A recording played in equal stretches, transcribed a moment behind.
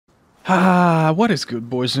Ah, what is good,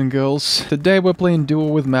 boys and girls? Today we're playing duo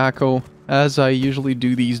with Mako, as I usually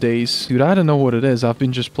do these days. Dude, I don't know what it is. I've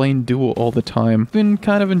been just playing duo all the time. Been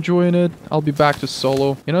kind of enjoying it. I'll be back to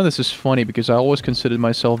solo. You know, this is funny because I always considered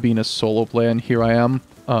myself being a solo player, and here I am,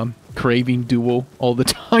 craving duo all the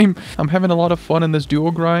time. I'm having a lot of fun in this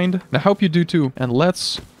duo grind, and I hope you do too. And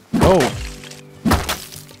let's go.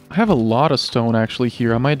 I have a lot of stone actually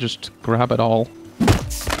here. I might just grab it all.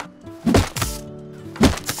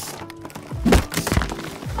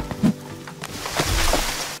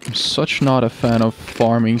 I'm such not a fan of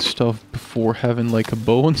farming stuff before having like a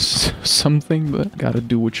bow and something, but gotta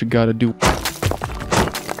do what you gotta do.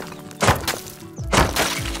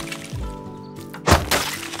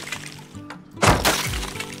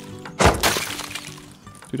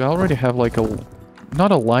 Dude, I already have like a,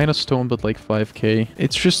 not a line of stone, but like 5k.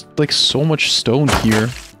 It's just like so much stone here.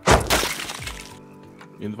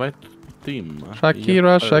 Invite team.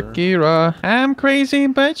 Shakira, Shakira. I'm crazy,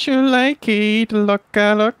 but you like it.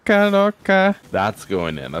 Loca, loca, loca. That's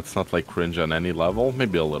going in. That's not like cringe on any level.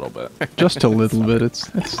 Maybe a little bit. Just a little bit.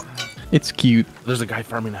 It's cute. There's a guy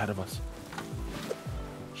farming ahead of us.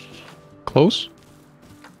 Close?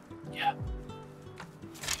 Yeah.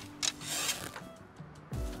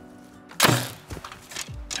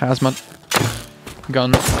 Hazmat.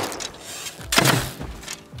 Gun.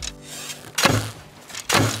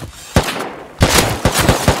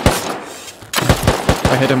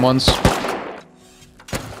 I hit him once.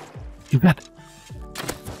 You bet.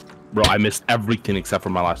 Bro, I missed everything except for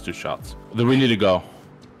my last two shots. Then we need to go.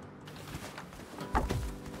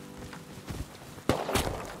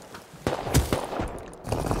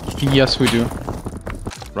 Yes, we do.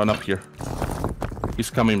 Run up here. He's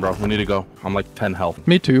coming, bro. We need to go. I'm like 10 health.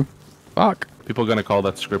 Me too. Fuck. People are gonna call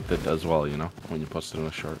that scripted as well, you know, when you post it in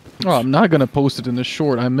a short. Oh, I'm not gonna post it in the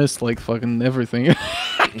short. I missed like fucking everything.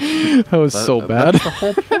 That was so bad. That's the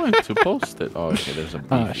whole point, to post it. Oh, okay, there's a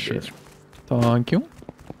beefy Ah, sure. base. Thank you.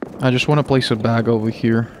 I just want to place a bag over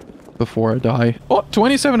here before I die. Oh,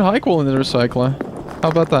 27 high quality in the recycler. How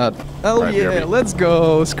about that? Oh Right, here yeah, we- let's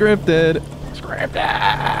go. Scripted.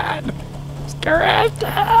 Scripted.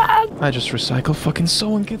 Scripted. I just recycle fucking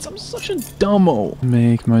sewing kits. I'm such a dumbo.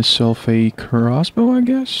 Make myself a crossbow, I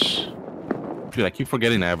guess. Dude, I keep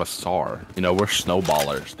forgetting I have a SAR. You know, we're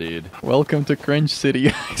snowballers, dude. Welcome to Cringe City,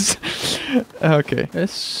 guys. Okay.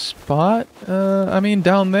 This spot, I mean,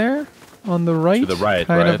 down there on the right. To the right,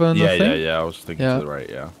 kind right? of on the Yeah, thing. yeah. I was thinking Yeah. to the right,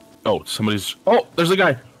 yeah. Oh, somebody's... Oh, there's a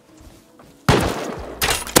guy.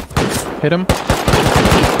 Hit him.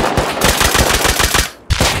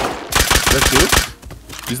 That's two?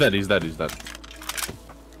 He's dead, he's dead, he's dead.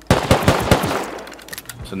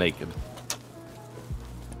 It's a naked.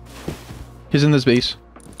 He's in this base.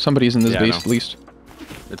 Somebody's in this Yeah, I base, know. at least.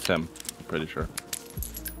 It's him, I'm pretty sure.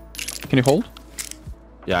 Can you hold?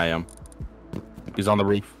 Yeah, I am. He's on the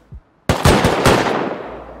roof.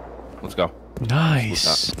 Let's go.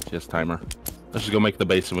 Nice. Yes, timer. Let's just go make the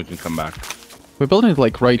base and we can come back. We're building it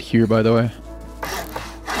like right here, by the way.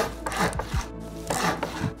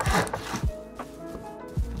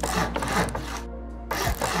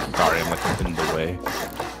 Sorry, I'm like in the way.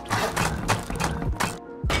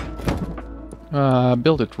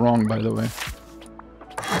 Built it wrong, by the way.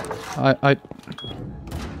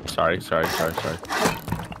 Sorry.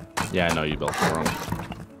 Yeah, I know you built it wrong.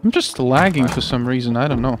 I'm just lagging for some reason. I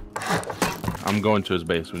don't know. I'm going to his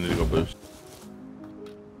base. We need to go boost.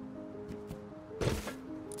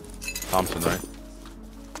 Thompson, right?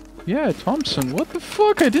 Yeah, Thompson. What the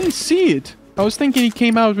fuck? I didn't see it. I was thinking he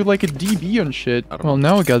came out with like a DB and shit. I don't Well,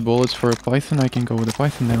 know. now I got bullets for a Python. I can go with a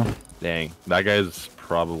Python now. Dang, that guy's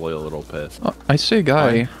probably a little pissed. Oh, I see a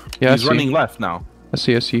guy. Fine. Yeah, He's running left now. I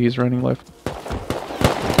see. He's running left.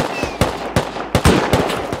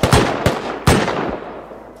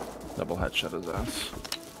 Double headshot his ass.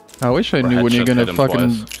 I wish I Or knew when you're headshot gonna hit him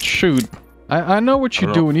fucking twice. shoot. I know what I you're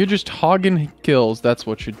don't know. doing. You're just hogging kills. That's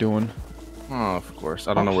what you're doing. Oh, of course.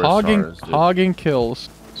 I don't know where hogging, Star is, dude. hogging kills.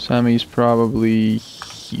 Sammy's probably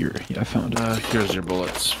here. Yeah, I found it. Here's your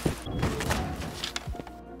bullets.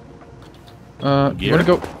 You gear? wanna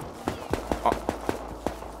go?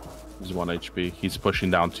 He's 1 HP. He's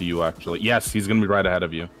pushing down to you, actually. Yes, he's gonna be right ahead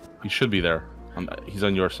of you. He should be there. He's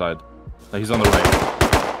on your side. No, he's on the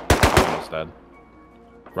right. Almost dead.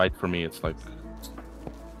 Right for me, it's like...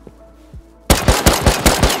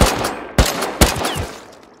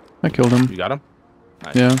 I killed him. You got him?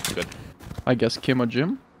 Nice. Yeah. Good. I guess Kim or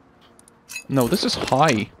Jim? No, this is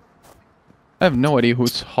high. I have no idea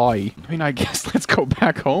who's high. I mean, I guess let's go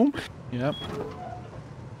back home. Yep.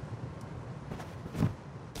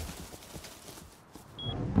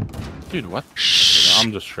 Dude, what? Shh.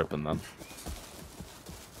 I'm just tripping then.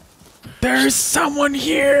 There's someone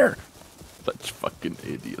here! Such fucking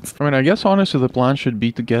idiots. I mean, I guess honestly the plan should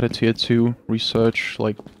be to get a tier 2, research,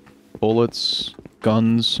 like, bullets,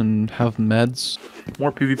 guns, and have meds.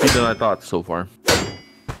 More PvP than I thought so far.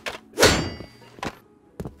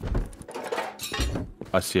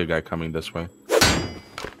 I see a guy coming this way.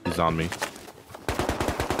 He's on me.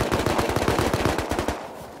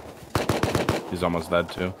 He's almost dead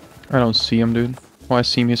too. I don't see him, dude. Oh, I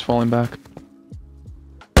see him, he's falling back.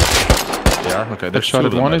 Yeah, okay, there's shot two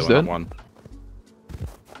at of them, one by is the way, dead. not one.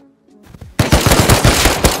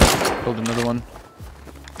 Killed another one.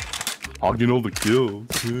 Hogging all the kills.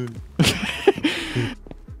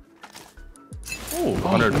 Oh,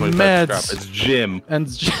 125 meds. scrap. It's Jim. And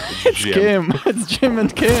it's Kim. It's Jim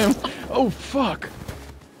and Kim. Oh, fuck.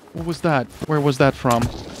 What was that? Where was that from?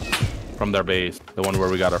 From their base. The one where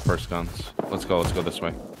we got our first guns. Let's go this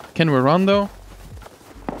way. Can we run, though?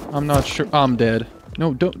 I'm not sure. I'm dead.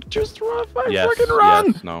 No, don't. Just run. Fucking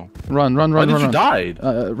run. Yes, no. Run. Why did you die?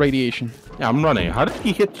 Radiation. Yeah, I'm running. How did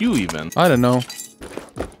he hit you even? I don't know.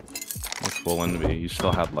 That's full envy. You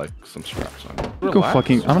still had like some scraps on you.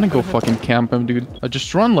 I'm gonna go fucking camp him, dude. I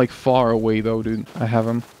just run like far away though, dude. I have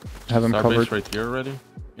him covered. Base right here already?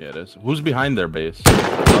 Yeah, it is. Who's behind their base?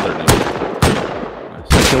 Another dude. Nice.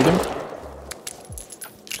 I killed him.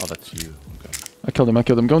 Oh, that's you. Okay. I killed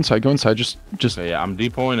him. Go inside. Just. Okay, yeah, I'm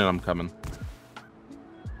depoting and I'm coming.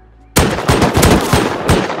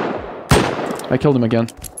 I killed him again.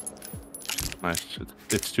 Nice.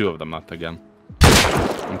 It's two of them, not again.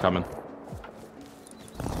 I'm coming.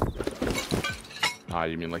 Ah,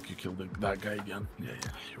 you mean like you killed that guy again? Yeah,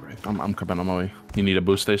 you're right. I'm coming on my way. You need a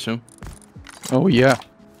boost station? Oh yeah.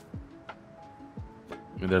 I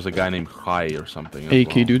mean, there's a guy named Kai or something.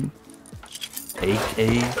 AK, well. Dude. AK?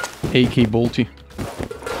 AK Bolty.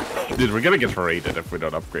 Dude, we're gonna get raided if we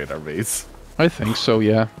don't upgrade our base. I think so,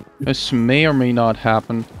 yeah. This may or may not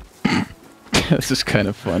happen. This is kind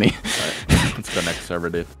of funny. Right. Let's go next server,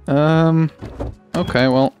 dude. Okay,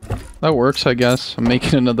 well, that works, I guess. I'm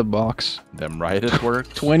making another box. Damn right it works.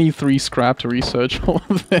 23 scrap to research all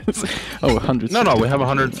of this. Oh, 100. No, we have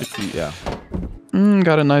 160, yeah.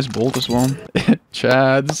 Got a nice bolt as well.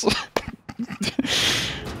 Chads.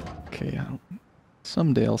 Okay,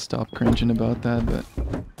 someday I'll stop cringing about that, but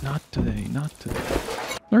not today,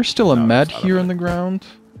 There's still a med here in the ground.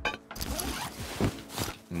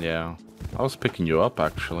 Yeah. I was picking you up,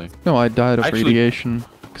 actually. No, I died of radiation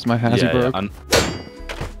because my hazy broke. God.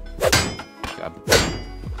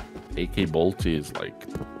 AK Bolty is like...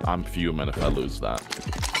 I'm fuming if I lose that.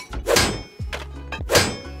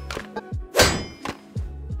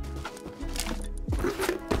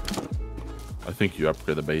 I think you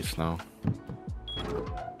upgrade the base now.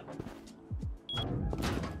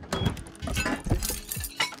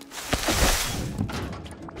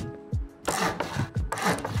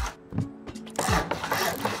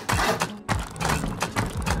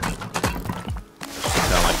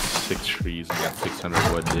 Down like 6 trees and got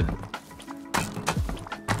 600 wood, dude.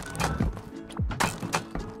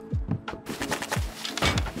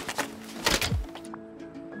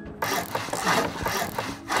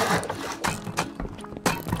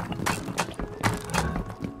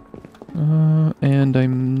 And I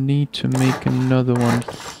need to make another one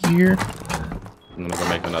here. I'm gonna go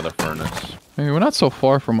make another furnace. I mean, we're not so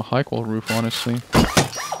far from a high wall roof, honestly.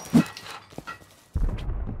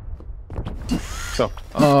 So,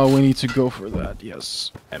 we need to go for that,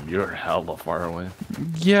 yes. and you're hella far away.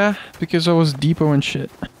 Yeah, because I was depot and shit.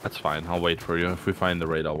 That's fine, I'll wait for you. If we find the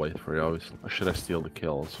raid, I'll wait for you. Or should I steal the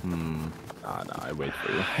kills? Nah, I wait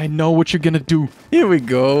for you. I know what you're gonna do. Here we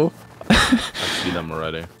go. I see them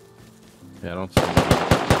already. Yeah, I don't see them.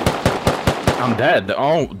 I'm dead.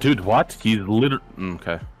 Oh, dude, what? He's literally...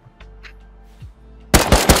 Okay.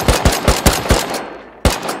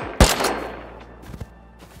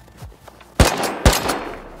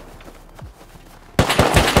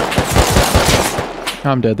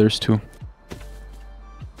 I'm dead, there's two.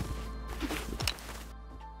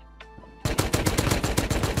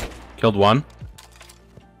 Killed one.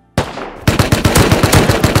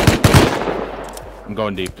 I'm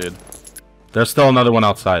going deep, dude. There's still another one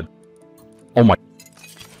outside. Oh my...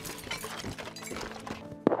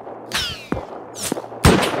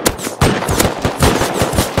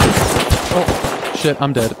 Oh, shit,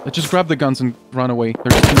 I'm dead. Just grab the guns and run away.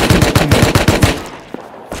 There's two more.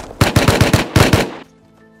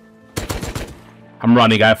 I'm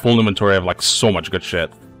running. I have full inventory. I have like so much good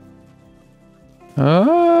shit.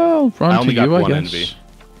 I'll run to you, I guess. Envy.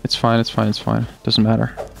 It's fine, it's fine, it's fine. Doesn't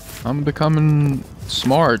matter. I'm becoming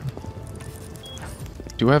smart.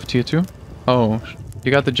 Do I have tier 2? Oh,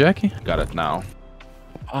 You got the Jackie? Got it now.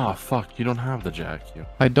 Ah, fuck, you don't have the Jackie.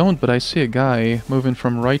 I don't, but I see a guy moving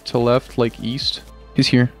from right to left, like east. He's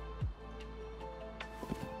here.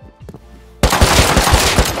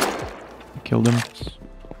 Killed him.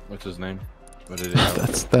 What's his name? What did he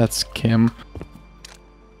have? That's Kim.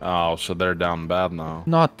 Oh, so they're down bad now.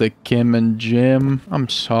 Not the Kim and Jim. I'm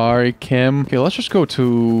sorry, Kim. Okay, let's just go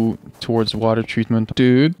towards water treatment.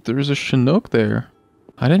 Dude, there's a Chinook there.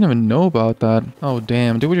 I didn't even know about that. Oh,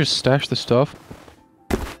 damn. Did we just stash the stuff?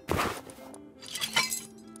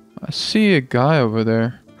 I see a guy over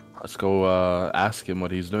there. Let's go ask him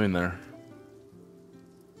what he's doing there.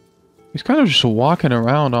 He's kind of just walking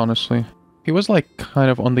around, honestly. He was like kind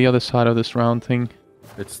of on the other side of this round thing.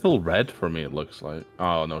 It's still red for me, it looks like.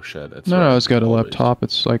 Oh, no shit. It's No, it's got a laptop.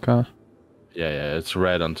 It's like a... Yeah, it's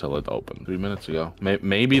red until it opened 3 minutes ago.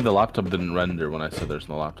 Maybe the laptop didn't render when I said there's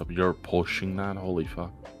no laptop. You're pushing that? Holy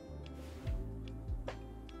fuck.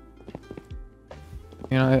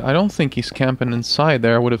 You know, I don't think he's camping inside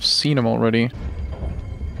there. I would have seen him already.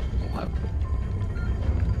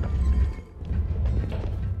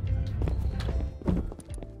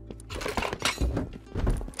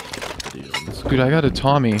 Dude, I got a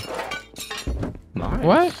Tommy. Nice.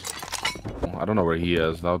 What? I don't know where he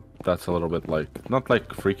is. That's a little bit like... Not like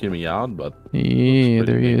freaking me out, but... Yeah,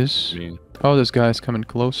 there he is. Oh, this guy's coming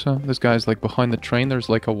closer. This guy's like behind the train. There's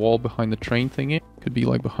like a wall behind the train thingy. Could be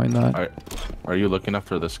like behind that. Are you looking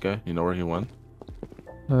after this guy? You know where he went?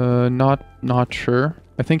 Not sure.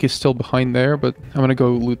 I think he's still behind there, but I'm gonna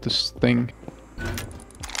go loot this thing.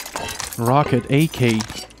 Rocket AK.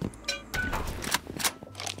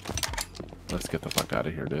 Let's get the fuck out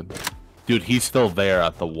of here, dude. Dude, he's still there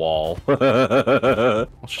at the wall.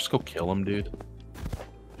 Let's just go kill him, dude.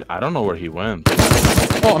 I don't know where he went.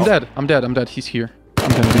 Oh, I'm dead. I'm dead. He's here. I'm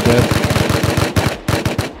gonna be dead.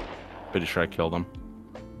 Pretty sure I killed him.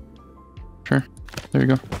 Sure. There you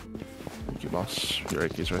go. Thank you, boss. Your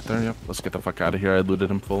AK's right there. Yep. Let's get the fuck out of here. I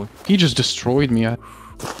looted him fully. He just destroyed me.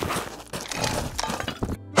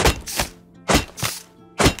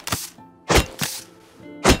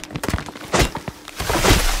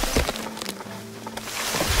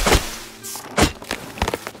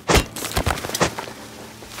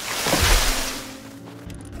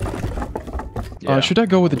 Should I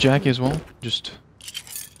go with the Jackie as well? Just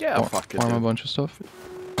fuck it, farm a bunch of stuff.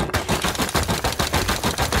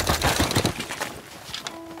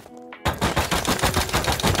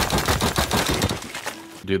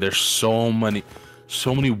 Dude, there's so many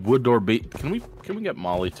wood or bait. Can we get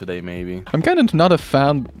Molly today, maybe? I'm kind of not a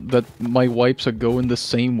fan that my wipes are going the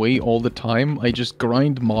same way all the time. I just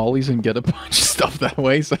grind mollies and get a bunch of stuff that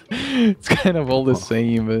way, so it's kind of all the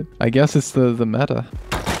same. But I guess it's the meta.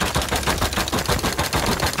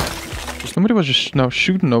 Somebody was just now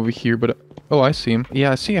shooting over here, but... Oh, I see him.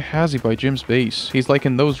 Yeah, I see a Hazy by Jim's base. He's like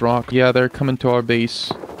in those rocks. Yeah, they're coming to our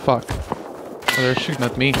base. Fuck. Oh, they're shooting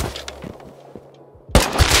at me.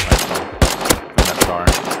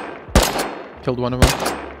 Killed one of them.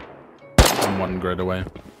 I'm 1 grid away.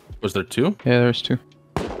 Was there 2? Yeah, there's 2.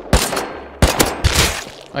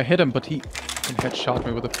 I hit him, but he headshot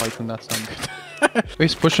me with a Python. That's not good.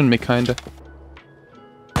 He's pushing me, kinda.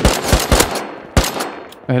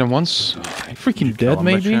 I hit him once. Freaking dead,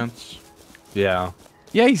 maybe? Yeah.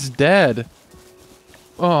 Yeah, he's dead.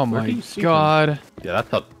 Oh my god. Yeah,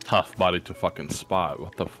 that's a tough body to fucking spot.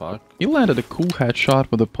 What the fuck? He landed a cool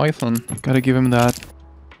headshot with a Python. Gotta give him that.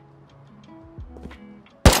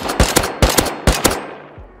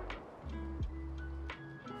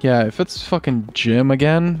 Yeah, if it's fucking Jim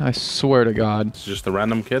again, I swear to god. It's just a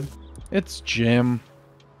random kid? It's Jim.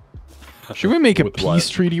 Should we make a peace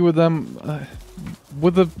treaty with them?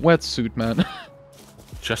 With a wetsuit, man.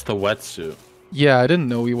 Just a wetsuit? Yeah, I didn't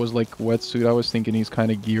know he was like wetsuit. I was thinking he's kind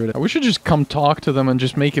of geared. We should just come talk to them and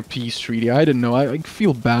just make a peace treaty. I didn't know. I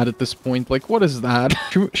feel bad at this point. Like, what is that?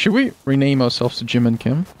 Should we rename ourselves to Jim and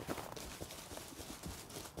Kim?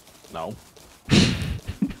 No.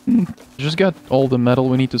 Just got all the metal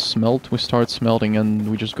we need to smelt. We start smelting and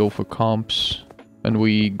we just go for comps. And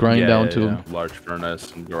we grind down to... large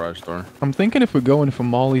furnace and garage door. I'm thinking if we're going for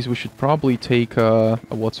mollies, we should probably take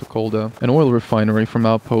what's it called? An oil refinery from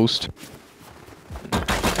Outpost.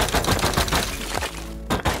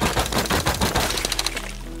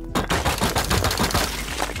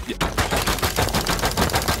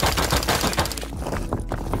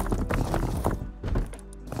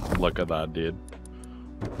 Look at that, dude.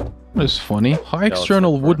 That is funny. High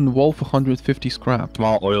external wooden wall for 150 scrap.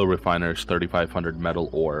 Small oil refiners, 3,500 metal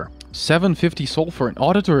ore. 750 sulfur and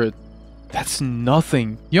auditor. That's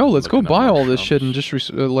nothing. Yo, let's go buy all this shit and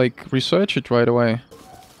just like research it right away.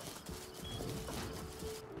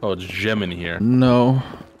 Oh, it's Jim in here. No,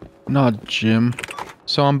 not Jim.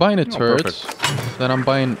 So I'm buying a turret, perfect. then I'm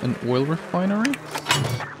buying an oil refinery.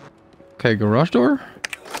 Okay, garage door,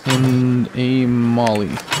 and a molly.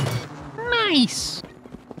 Nice!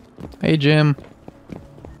 Hey, Jim.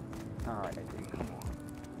 Alright, dude, come on.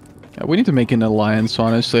 Yeah, we need to make an alliance,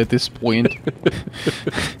 honestly, at this point.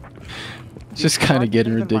 It's just kind of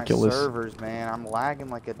getting ridiculous. My servers, man, I'm lagging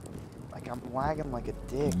like a dick.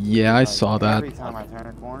 Yeah, I like, saw that. Every time I turn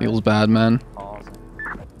a corner. Feels bad, man. Pausing.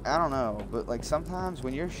 I don't know, but like sometimes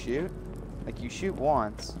when you're like you shoot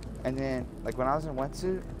once, and then like when I was in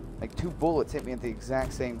wetsuit, like 2 bullets hit me at the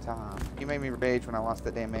exact same time. You made me rage when I lost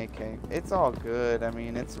that damn AK. It's all good. I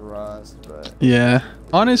mean, it's rust, but Yeah.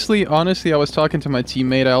 Honestly, I was talking to my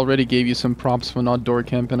teammate. I already gave you some props for not door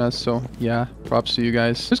camping us, so yeah, props to you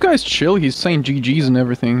guys. This guy's chill. He's saying GGs and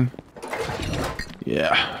everything.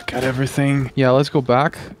 Yeah, got everything. Yeah, let's go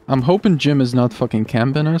back. I'm hoping Jim is not fucking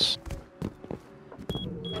camping us.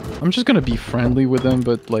 I'm just gonna be friendly with him,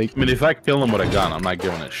 but like... I mean, if I kill him with a gun, I'm not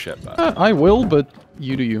giving a shit back. I will, but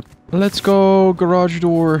you do you. Let's go, garage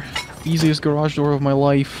door. Easiest garage door of my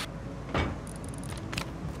life.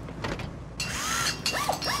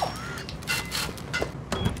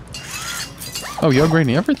 Oh, you're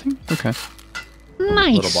upgrading everything? Okay.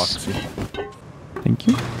 Nice! Little boxy. Thank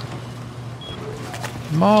you.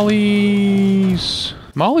 Molly's.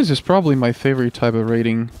 Molly's is probably my favorite type of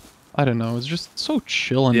raiding. I don't know, it's just so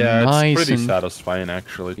chill and nice. It's pretty satisfying,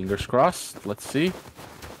 actually. Fingers crossed. Let's see.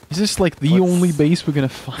 Is this like the only base we're gonna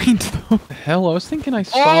find, though? Hell, I was thinking I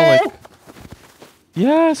saw like...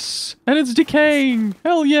 Yes! And it's decaying!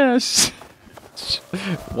 Hell yes!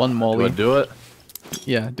 One molly. Do it?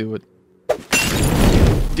 Yeah, do it.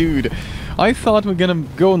 Dude, I thought we're gonna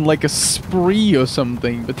go on like a spree or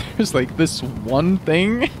something, but there's like this one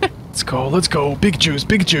thing. Let's go. Big juice,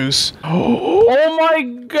 big juice. Oh my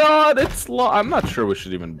god, it's I'm not sure we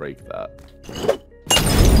should even break that.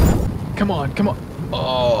 Come on.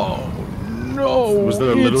 Oh, no. Was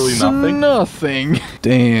there literally nothing? Nothing.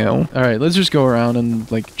 Damn. Alright, let's just go around and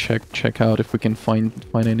like check out if we can find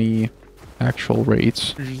any actual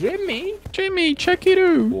raids. Jimmy, check it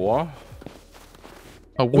out. What?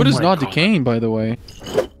 Oh, wood is not decaying, by the way.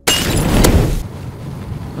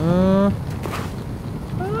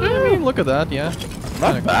 I mean, look at that, yeah.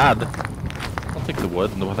 Not bad. I'll take the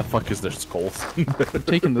wood. No, what the fuck is their skulls? I'm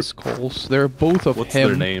taking the skulls. They're both of What's him.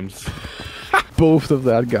 their names? Both of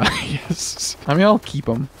that guy, yes. I mean, I'll keep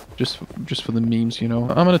them. Just for the memes, you know.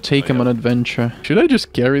 I'm gonna take them on adventure. Should I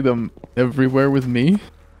just carry them everywhere with me?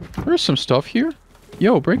 There's some stuff here.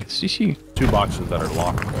 Yo, break the CC. 2 boxes that are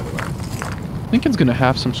locked, by the way. I think it's gonna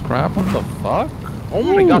have some scrap. What the fuck? Oh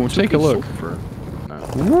my god, take a look. Sulfur.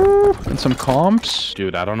 Woo! And some comps.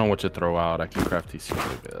 Dude, I don't know what to throw out. I can craft TC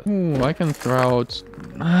really good. Ooh, I can throw out...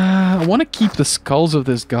 I want to keep the skulls of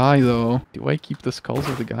this guy, though. Do I keep the skulls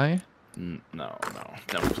of the guy? No,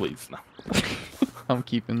 please, no. I'm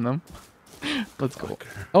keeping them. Let's go. Okay.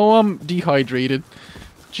 Oh, I'm dehydrated.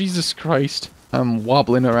 Jesus Christ. I'm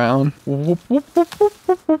wobbling around. No,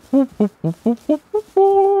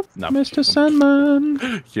 Mr.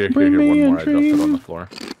 Sandman. Here, bring me one more. I dropped entry. it on the floor.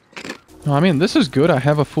 I mean, this is good. I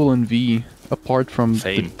have a full NV, apart from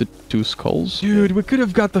the 2 skulls. Dude, we could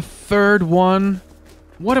have got the 3rd one.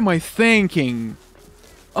 What am I thinking?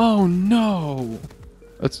 Oh no.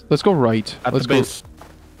 Let's go right. Let's go. I'm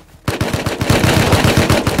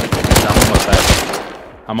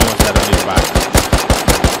almost dead. I need back.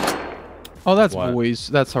 Oh, that's boys.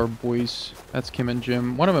 That's our boys. That's Kim and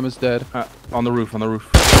Jim. One of them is dead. On the roof.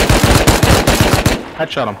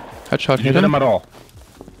 Headshot him. Headshot hit him at all.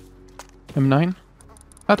 M9?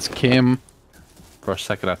 That's Kim. For a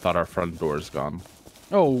second, I thought our front door is gone.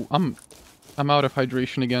 Oh, I'm out of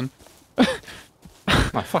hydration again.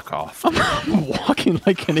 Oh, fuck off. I'm walking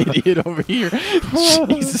like an idiot over here.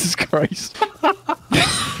 Jesus Christ.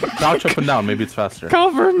 Crouch up and down. Maybe it's faster.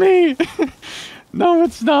 Cover me. No,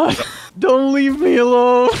 it's not. Don't leave me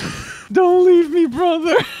alone. Don't leave me,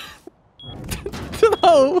 brother.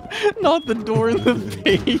 No, not the door in the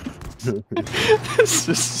face. This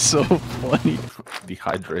is so funny.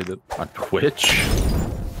 Dehydrated on Twitch.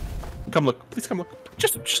 Come look. Please come look.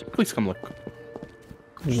 Just please come look.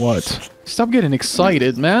 What? Stop getting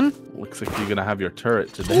excited, man. Looks like you're gonna have your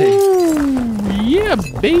turret today. Ooh, yeah,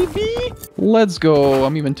 baby. Let's go.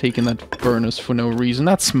 I'm even taking that furnace for no reason.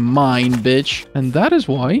 That's mine, bitch. And that is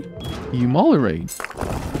why you mollerate.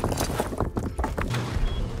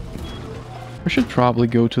 I should probably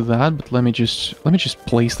go to that, but let me just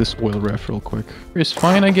place this oil ref real quick. It's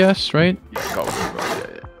fine, I guess, right? Yeah, go.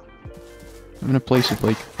 Yeah. I'm gonna place it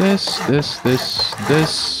like this. 2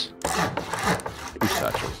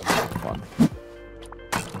 satchels. One.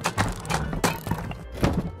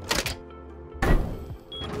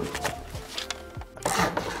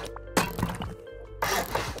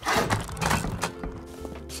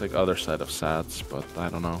 It's like other side of sats, but I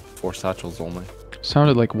don't know. 4 satchels only.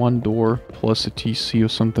 Sounded like one door plus a TC or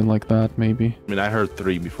something like that, maybe. I mean, I heard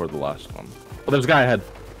 3 before the last one. Oh, there's a guy ahead.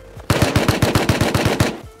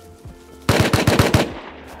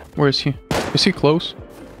 Where is he? Is he close?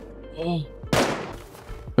 Oh.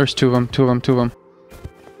 There's 2 of them, 2 of them, 2 of them.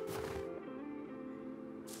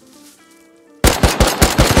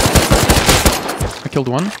 I killed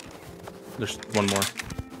one. There's one more.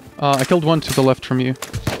 I killed one to the left from you.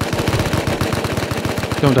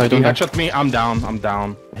 Don't die, don't He die. headshot me. I'm down. I'm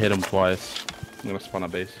down. Hit him twice. I'm gonna spawn a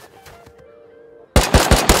base.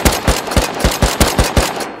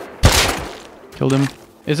 Killed him.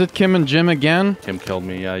 Is it Kim and Jim again? Kim killed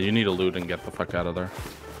me. Yeah, you need to loot and get the fuck out of there.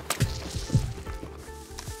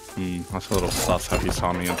 That's a little sus how he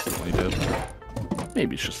saw me instantly, dude.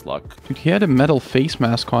 Maybe it's just luck. Dude, he had a metal face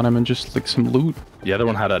mask on him and just like some loot. The other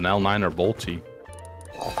one had an L9 or bolty.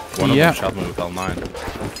 One of them shot me with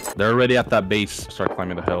L9. They're already at that base. Start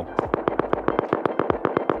climbing the hill.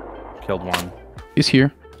 Killed one. He's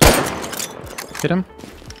here. Hit him.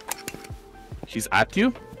 He's at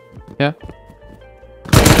you? Yeah.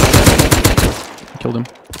 Killed him.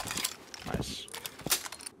 Nice.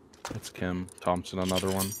 It's Kim. Thompson,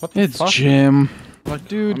 another one. What the It's fuck? Jim. Like,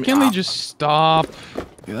 Dude, I mean, can they just stop?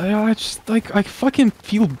 I just, like, I fucking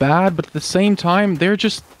feel bad, but at the same time, they're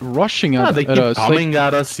just rushing Yeah, at, they at keep us. coming Like,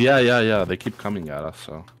 at us. Yeah. They keep coming at us,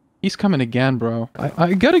 so. he's coming again, bro.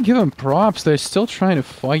 I gotta give them props. They're still trying to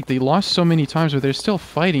fight. They lost so many times, but they're still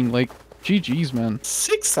fighting. Like, GG's, man.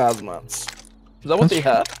 6 hazmats. Is that what they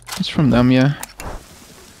had? It's from them, yeah.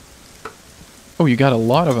 Oh, you got a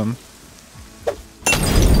lot of them.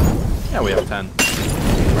 Yeah, we have 10.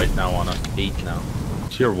 Right now on a 8 now.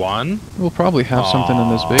 Tier 1? We'll probably have something in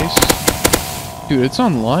this base. Dude, it's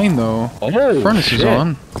online, though. Oh, Furnace is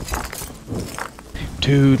on.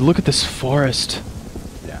 Dude, look at this forest.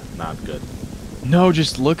 Yeah, not good. No,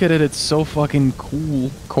 just look at it. It's so fucking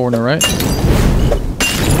cool. Corner, right?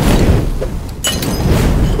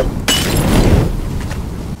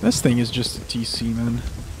 This thing is just a TC, man.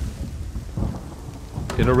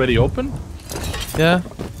 It already open? Yeah.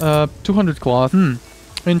 200 cloth.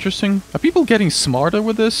 Interesting. Are people getting smarter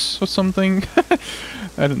with this or something?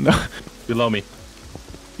 I don't know. Below me.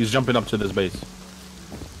 He's jumping up to this base.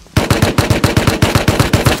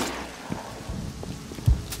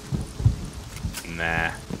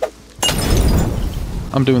 Nah.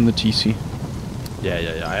 I'm doing the TC. Yeah.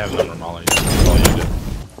 I have no normality. That's all you do.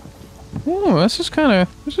 Ooh, this is kind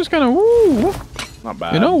of woo. Not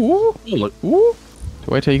bad. You know, woo. Oh, look. Woo.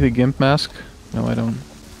 Do I take the GIMP mask? No, I don't.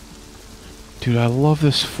 Dude, I love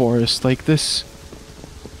this forest. Like this.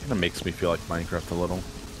 Kinda makes me feel like Minecraft a little.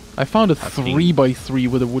 I found a That's 3x3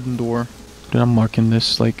 with a wooden door. Dude, I'm marking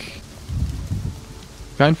this like.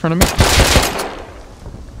 Guy in front of me.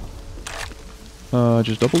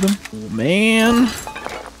 Just doubled him. Oh, man.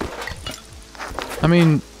 I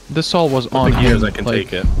mean, this all was on Big years, him. I can Like,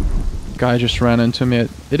 take it. guy just ran into me.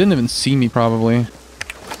 They didn't even see me, probably.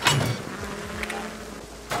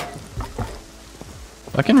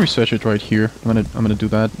 I can research it right here. I'm gonna do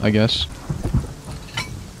that, I guess.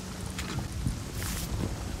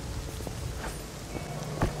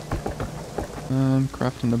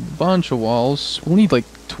 Crafting a bunch of walls. We'll need like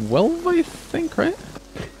 12, I think, right?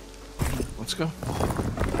 Let's go.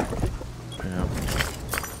 Yeah.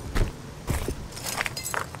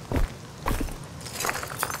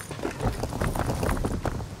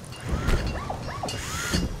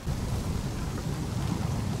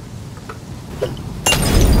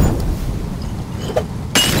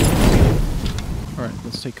 Alright,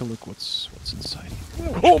 let's take a look what's inside.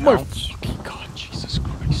 Oh my fucking god, Jesus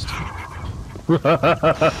Christ.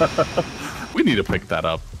 We need to pick that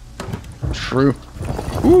up. True.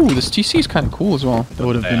 Ooh, this TC is kind of cool as well. That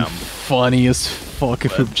would have been Damn. funny as fuck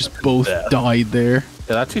if we just both Yeah. died there.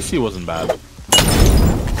 Yeah, that TC wasn't bad.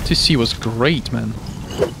 TC was great, man.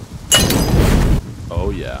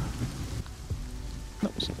 Oh yeah.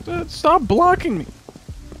 No, stop blocking me.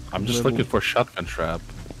 I'm just Little- looking for shotgun trap.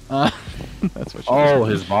 That's what you Oh,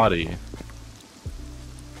 his body.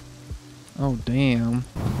 Oh, damn.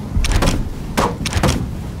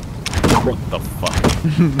 What the fuck?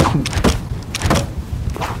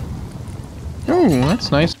 Oh,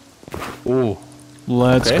 that's nice. Ooh.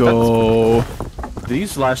 Let's Okay, go.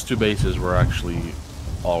 These last 2 bases were actually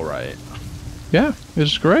alright. Yeah,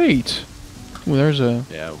 it's great. Ooh, there's a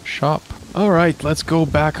Yeah. shop. Alright, let's go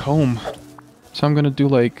back home. So I'm gonna do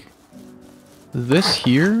like this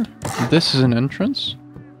here, This is an entrance.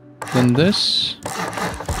 Then this. That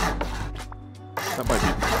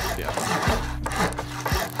might be. Yeah.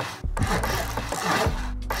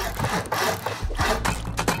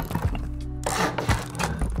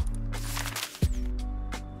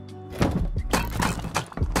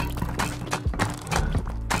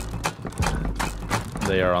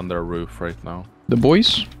 They are on their roof right now. The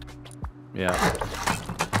boys? Yeah.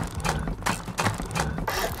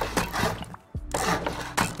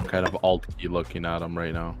 Kind of alt-key looking at them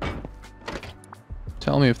right now.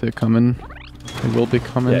 Tell me if they're coming. They will be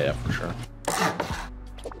coming. Yeah, for sure.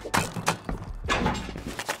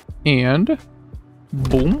 And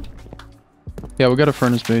boom. Yeah, we got a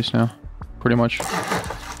furnace base now. Pretty much.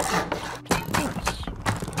 Nice.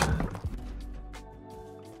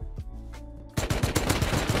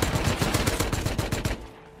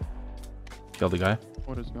 Kill the guy.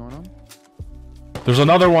 What is going on? There's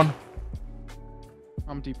another one.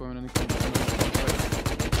 I'm depoting in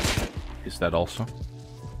the He's dead also.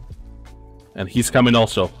 And he's coming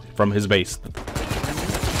also from his base.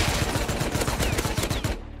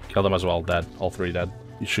 Kill them as well, dead. All three dead.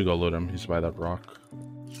 You should go loot him. He's by that rock.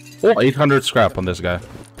 Oh, 800 scrap on this guy.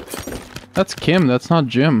 That's Kim, that's not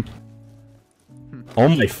Jim. Oh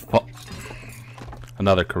my fuck.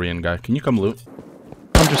 Another Korean guy. Can you come loot?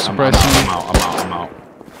 I'm just I'm suppressing. I'm out.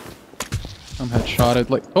 I'm headshotted.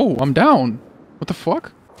 Like, oh, I'm down. What the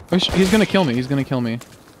fuck? Oh, he's gonna kill me. He's gonna kill me.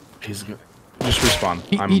 He's good. Just respawn.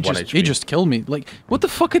 I'm He 1 just, HP. he just killed me. Like, what the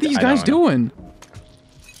fuck are these I know, guys I know. doing?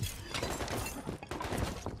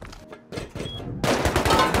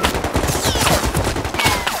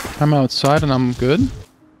 I'm outside and I'm good.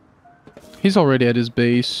 He's already at his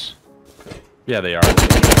base. Yeah, they are.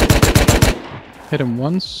 Hit him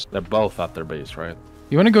once. They're both at their base, right?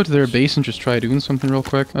 You want to go to their base and just try doing something real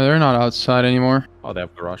quick? Oh, they're not outside anymore. Oh, they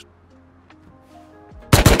have garage.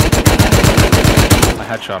 I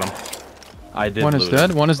headshot him. I did. One is loot dead.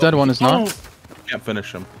 him. One is dead. One is not. Oh, can't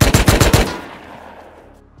finish him.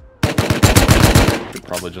 Could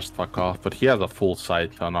probably just fuck off, but he has a full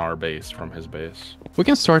sight on our base from his base. We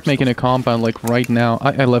can start making a compound like right now.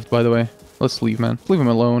 I left, by the way. Let's leave, man. Leave him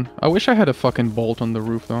alone. I wish I had a fucking bolt on the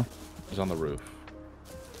roof, though. He's on the roof.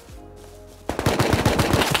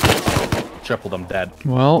 Tripled him dead.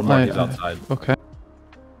 Well, He's outside. Okay.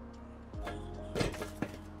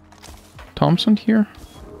 Thompson here?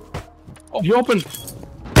 Oh, he opened.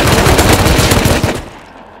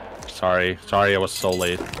 Sorry, I was so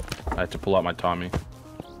late. I had to pull out my Tommy.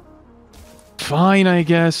 Fine, I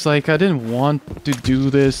guess. Like, I didn't want to do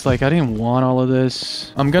this. Like, I didn't want all of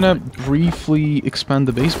this. I'm gonna briefly expand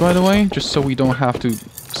the base, by the way, just so we don't have to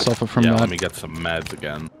suffer from Yeah, that. let me get some meds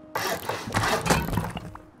again.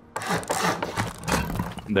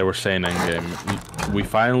 They were saying in game, we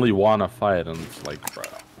finally won a fight, and it's like, bro.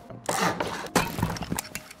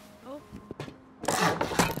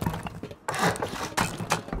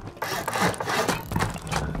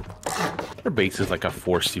 Their base is like a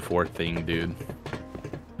 4C4 thing, dude.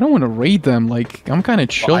 I don't want to raid them. Like, I'm kind of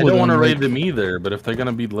chill I with don't want to them. raid Like, them either, but if they're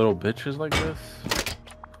gonna be little bitches like this,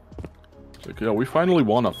 it's like, yeah, we finally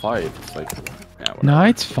won a fight. It's like, yeah, whatever. nah,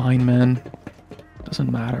 it's fine, man.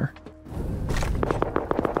 Doesn't matter.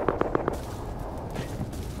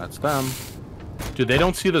 That's them. Dude, they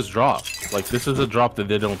don't see this drop. Like, this is a drop that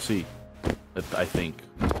they don't see. I think.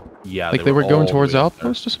 Yeah. Like, they were going all towards the way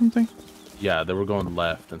outpost or something? there. Yeah, they were going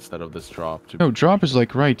left instead of this drop. To No, drop is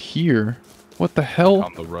like right here. What the hell?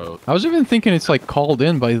 on the road. I was even thinking it's like called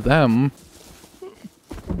in by them.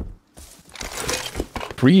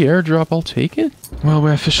 Free airdrop, I'll take it. Well,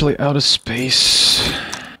 we're officially out of space.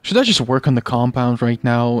 Should I just work on the compound right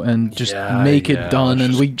now and just Yeah, make yeah, it done let's and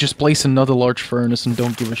just- we just place another large furnace and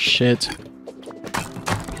don't give a shit?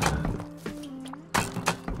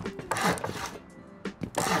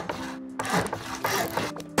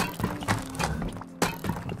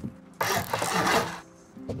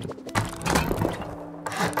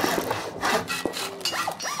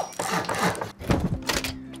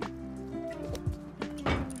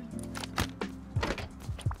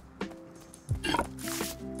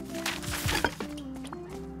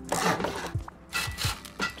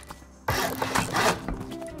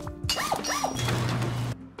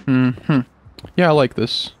 Yeah, I like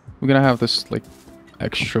this. We're gonna have this, like,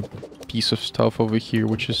 extra piece of stuff over here,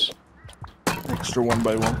 which is... Extra 1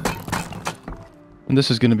 by 1. And this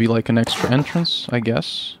is gonna be like an extra entrance, I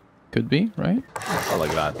guess. Could be, right? I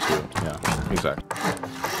like that too. Yeah, exactly.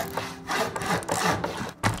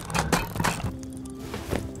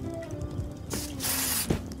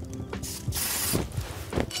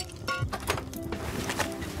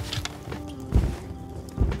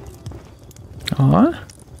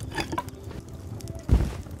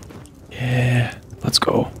 Yeah, let's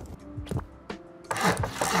go.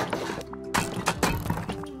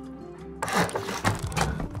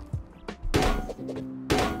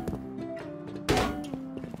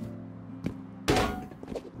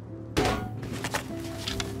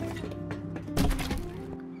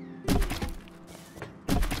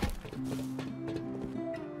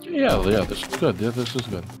 Yeah, this is good. Yeah, this is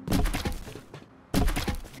good.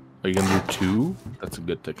 Are you gonna do 2? That's a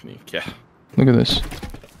good technique. Yeah. Look at this.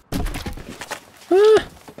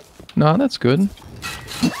 Nah, that's good.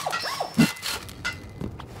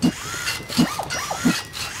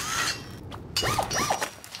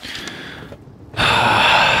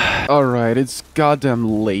 Alright, it's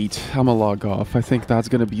goddamn late. I'ma log off. I think that's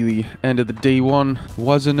gonna be the end of the day 1.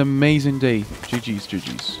 Was an amazing day. GG's,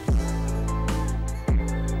 GG's.